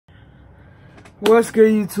What's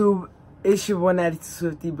good, YouTube? It's your boy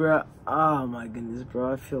NATI2SWIFTY, bro. Oh my goodness,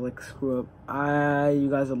 bro. I feel like a screw up. You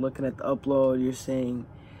guys are looking at the upload. You're saying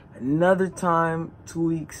another time, 2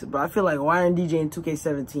 weeks, bro. I feel like why aren't DJ in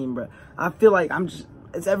 2K17, bro? I feel like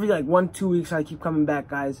it's every like 1-2 weeks I keep coming back,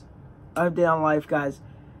 guys. Update on life, guys.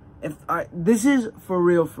 This is for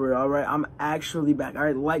real, all right? I'm actually back,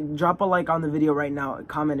 all right? Drop a like on the video right now.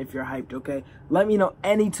 Comment if you're hyped, okay? Let me know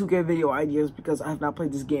any 2K video ideas because I have not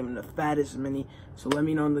played this game in the fattest many. So let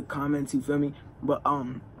me know in the comments, you feel me? But,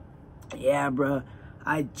 yeah, bro.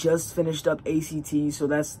 I just finished up ACT, so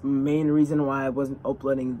that's the main reason why I wasn't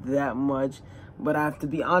uploading that much. But I have to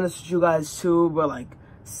be honest with you guys, too. But, like,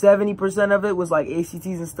 70% of it was, like, ACTs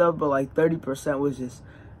and stuff. But, like, 30% was just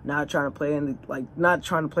not trying to play not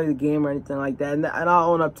trying to play the game or anything like that, and I'll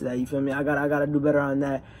own up to that. You feel me? I gotta do better on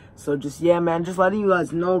that. So just yeah, man, just letting you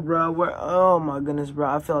guys know, bro. Oh my goodness, bro.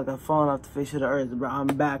 I feel like I've fallen off the face of the earth, bro. I'm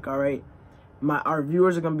back, all right. Our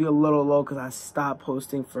viewers are gonna be a little low because I stopped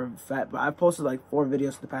posting for but I've posted like 4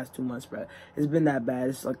 videos in the past 2 months, bro. It's been that bad.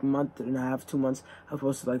 It's like a month and a half, 2 months. I've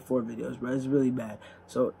posted like 4 videos, bro. It's really bad.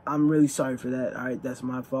 So I'm really sorry for that. All right, that's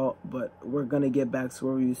my fault. But we're gonna get back to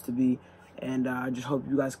where we used to be. And I just hope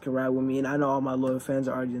you guys can ride with me. And I know all my loyal fans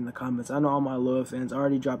are already in the comments. I know all my loyal fans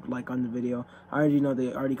already dropped a like on the video. I already know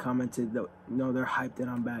they already commented that, you know, they're hyped that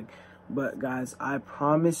I'm back. But guys, I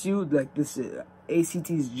promise you, like, this is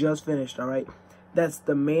ACT's just finished, all right? That's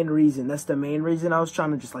the main reason. That's the main reason I was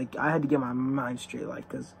trying to just, like, I had to get my mind straight, like,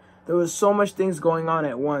 because there was so much things going on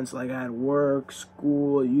at once. Like, I had work,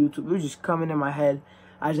 school, YouTube. It was just coming in my head.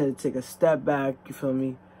 I just had to take a step back, you feel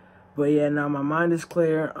me? But yeah, now my mind is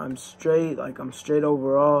clear. I'm straight, like I'm straight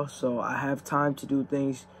overall. So I have time to do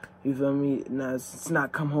things. You feel me? Now it's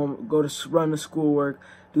not come home, go to run the schoolwork,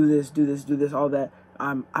 do this, all that.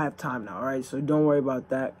 I have time now, all right? So don't worry about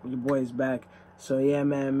that. Your boy is back. So yeah,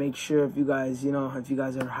 man, make sure if you guys, you know, if you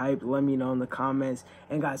guys are hyped, let me know in the comments.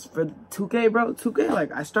 And guys, for 2K, bro, 2K,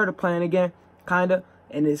 like I started playing again, kinda,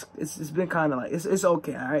 and it's been kind of like it's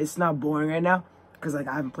okay, all right? It's not boring right now. Because, like,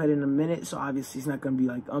 I haven't played in a minute, so obviously it's not going to be,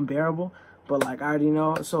 like, unbearable. But, like, I already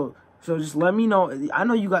know. So just let me know. I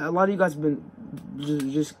know you guys, a lot of you guys have been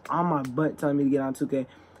just on my butt telling me to get on 2K.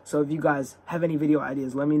 So if you guys have any video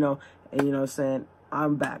ideas, let me know. And, you know what I'm saying,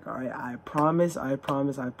 I'm back, all right? I promise. This,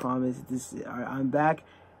 all right, I'm back.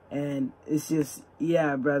 And it's just,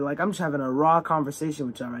 yeah, bro, like, I'm just having a raw conversation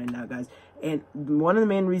with y'all right now, guys. And one of the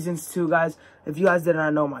main reasons, too, guys, if you guys did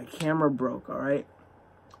not know, my camera broke, all right?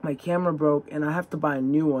 My camera broke and I have to buy a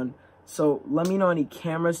new one. So let me know any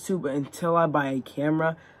cameras too. But until I buy a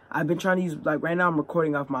camera, I've been trying to use, like, right now I'm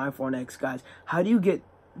recording off my iPhone X, guys. How do you get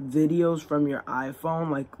videos from your iPhone,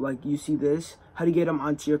 like you see this? How do you get them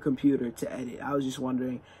onto your computer to edit? I was just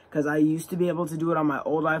wondering, because I used to be able to do it on my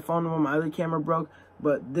old iPhone when my other camera broke.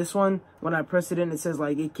 But this one, when I press it in, it says,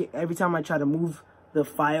 like, every time I try to move the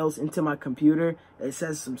files into my computer, it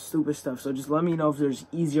says some stupid stuff. So just let me know if there's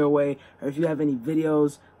easier way, or if you have any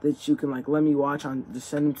videos that you can, like, let me watch on, just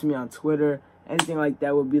send them to me on Twitter. Anything like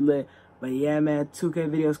that would be lit. But yeah, man, 2K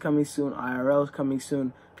videos coming soon, IRL's coming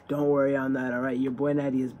soon. Don't worry on that, all right? Your boy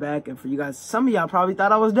Natty is back. And for you guys, some of y'all probably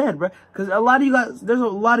thought I was dead, bro, because a lot of you guys, there's a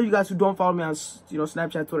lot of you guys who don't follow me on, you know,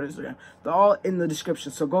 Snapchat, Twitter, Instagram. They're all in the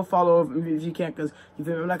description, so go follow if you can, because you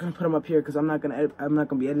feel me? I'm not gonna put them up here because I'm not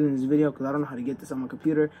gonna be editing this video because I don't know how to get this on my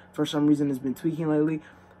computer. For some reason, it's been tweaking lately.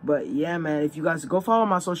 But yeah, man, if you guys go follow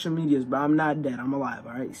my social medias, bro, I'm not dead, I'm alive,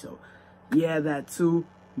 all right? So yeah, that too.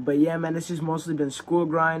 But yeah, man, it's just mostly been school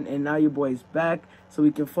grind, and now your boy is back, so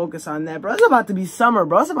we can focus on that, bro. It's about to be summer,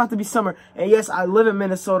 bro. It's about to be summer. And yes, I live in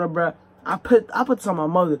Minnesota, bro. I put this on my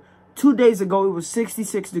mother. 2 days ago, it was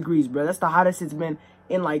 66 degrees, bro. That's the hottest it's been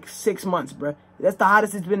in like 6 months, bro. That's the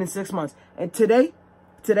hottest it's been in 6 months. And today,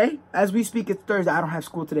 as we speak, it's Thursday. I don't have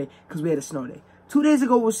school today because we had a snow day. 2 days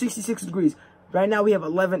ago, it was 66 degrees. Right now, we have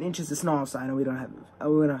 11 inches of snow outside, and we don't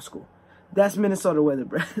have school. That's Minnesota weather,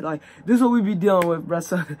 bro. Like, this is what we be dealing with, bro.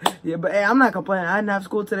 So, yeah, but hey, I'm not complaining. I didn't have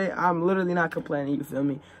school today. I'm literally not complaining, you feel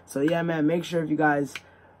me? So, yeah, man, make sure if you guys,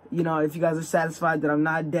 you know, if you guys are satisfied that I'm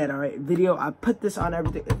not dead, all right? Video, I put this on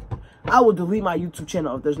everything. I will delete my YouTube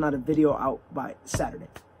channel if there's not a video out by Saturday.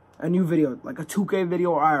 A new video, like a 2K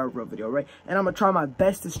video or IRL video, right? And I'm going to try my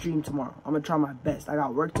best to stream tomorrow. I'm going to try my best. I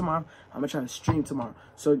got work tomorrow. I'm going to try to stream tomorrow.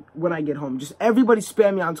 So when I get home, just everybody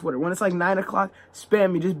spam me on Twitter. When it's like 9 o'clock,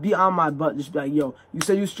 spam me. Just be on my butt. Just be like, yo, you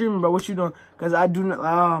said you streaming, bro. What you doing? Because I do not,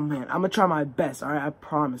 oh, man. I'm going to try my best, all right? I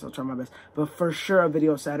promise I'll try my best. But for sure, a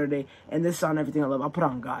video Saturday. And this is on everything I love. I'll put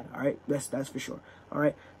on God, all right? That's for sure, all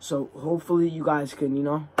right? So hopefully you guys can, you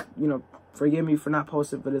know, forgive me for not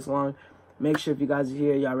posting for this long. Make sure if you guys are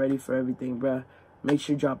here, y'all ready for everything, bruh. Make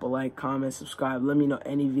sure you drop a like, comment, subscribe. Let me know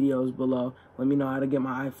any videos below. Let me know how to get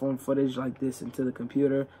my iPhone footage like this into the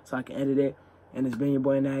computer so I can edit it. And it's been your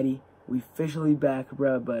boy Natty. We officially back,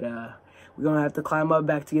 bro. But we're gonna have to climb up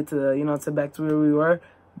back to get to the, you know, to back to where we were.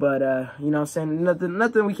 But you know what I'm saying?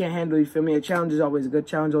 Nothing we can't handle, you feel me? A challenge is always a good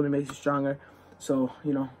challenge, only makes you stronger. So,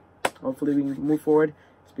 you know, hopefully we can move forward.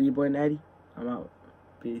 It's been your boy Natty. I'm out.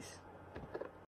 Peace.